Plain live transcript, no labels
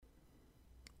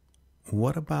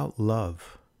What about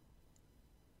love?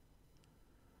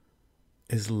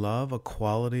 Is love a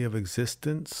quality of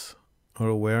existence or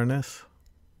awareness?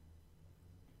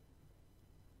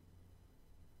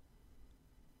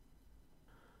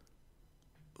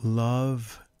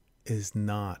 Love is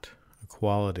not a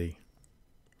quality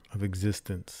of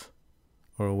existence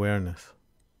or awareness.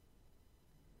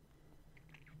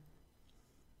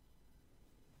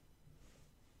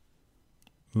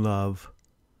 Love,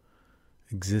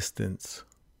 existence,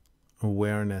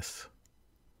 awareness,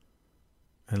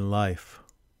 and life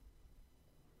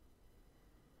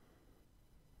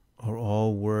are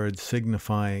all words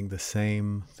signifying the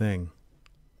same thing.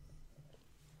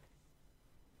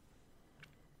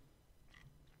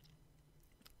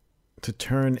 To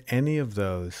turn any of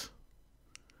those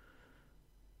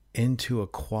into a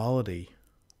quality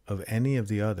of any of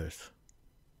the others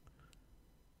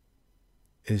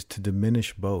is to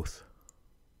diminish both.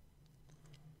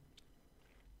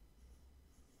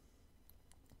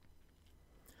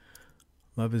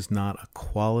 Love is not a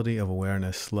quality of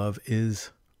awareness. Love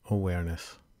is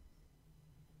awareness.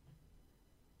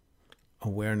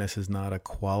 Awareness is not a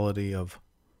quality of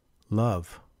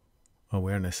love.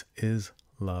 Awareness is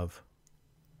love.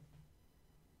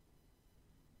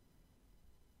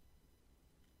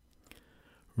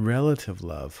 Relative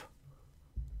love,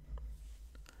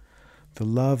 the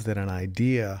love that an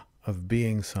idea of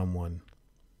being someone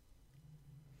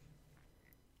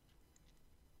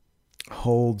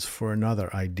holds for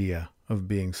another idea of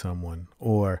being someone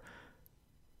or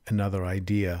another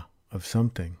idea of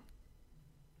something,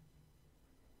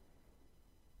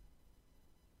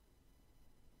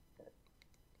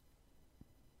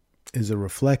 is a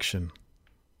reflection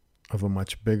of a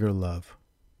much bigger love,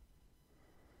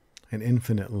 an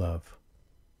infinite love.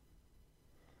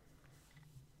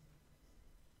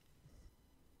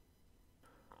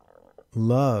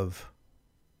 Love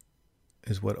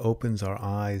is what opens our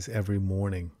eyes every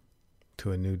morning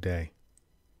to a new day.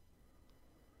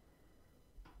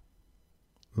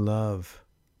 Love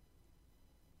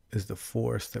is the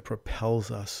force that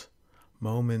propels us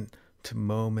moment to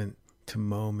moment to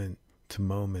moment to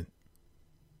moment.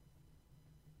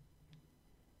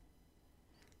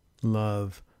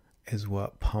 Love is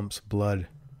what pumps blood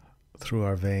through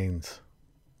our veins.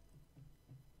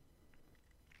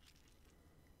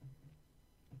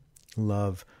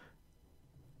 Love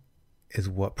is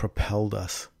what propelled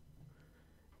us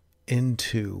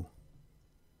into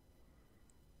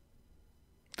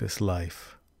this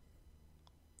life.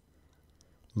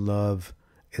 Love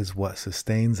is what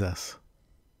sustains us.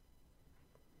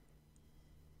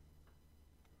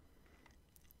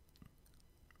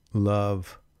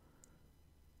 Love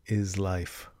is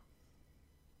life,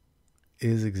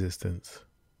 is existence,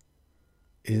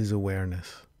 is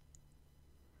awareness.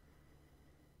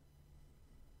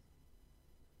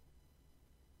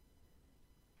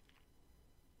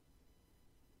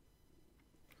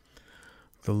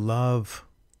 The love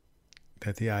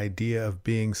that the idea of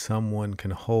being someone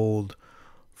can hold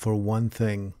for one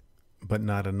thing but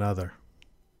not another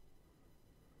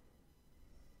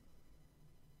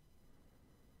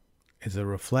is a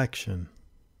reflection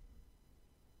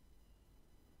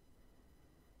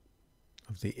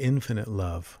of the infinite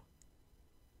love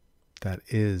that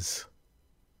is.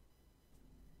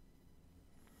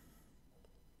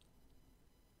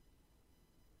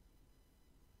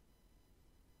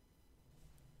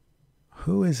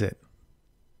 Who is it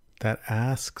that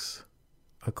asks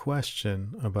a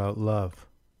question about love?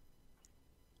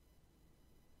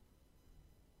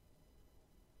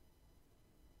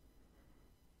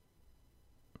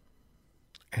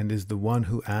 And is the one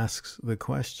who asks the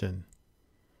question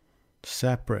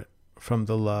separate from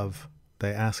the love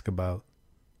they ask about?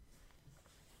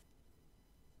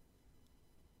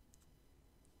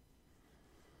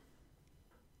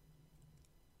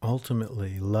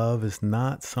 Ultimately, love is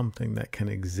not something that can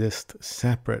exist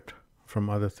separate from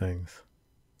other things.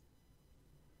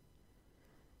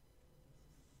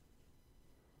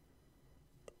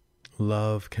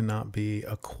 Love cannot be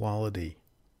a quality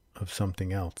of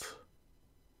something else.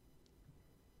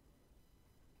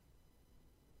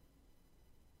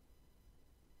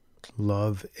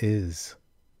 Love is.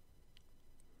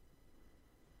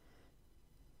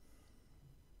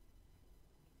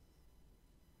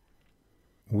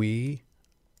 We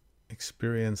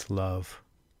experience love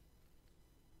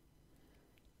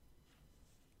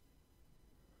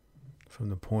from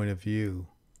the point of view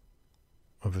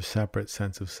of a separate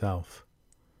sense of self.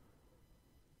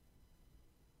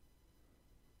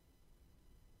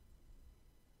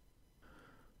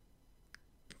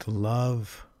 The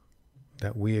love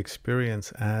that we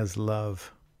experience as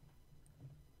love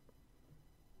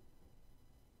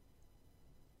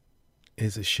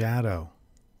is a shadow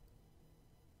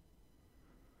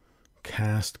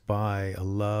cast by a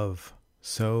love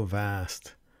so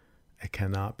vast it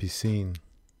cannot be seen.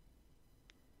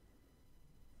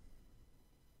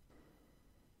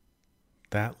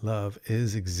 That love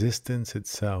is existence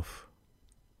itself.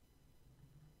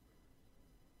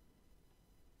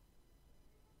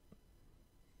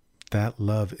 That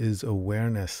love is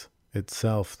awareness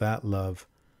itself. That love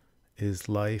is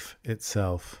life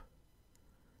itself.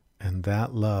 And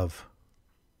that love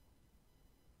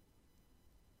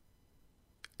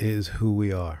is who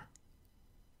we are.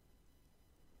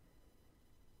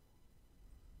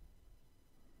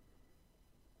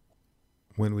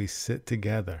 When we sit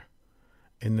together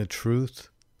in the truth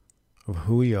of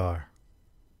who we are,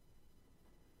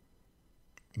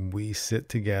 we sit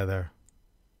together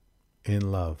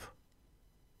in love.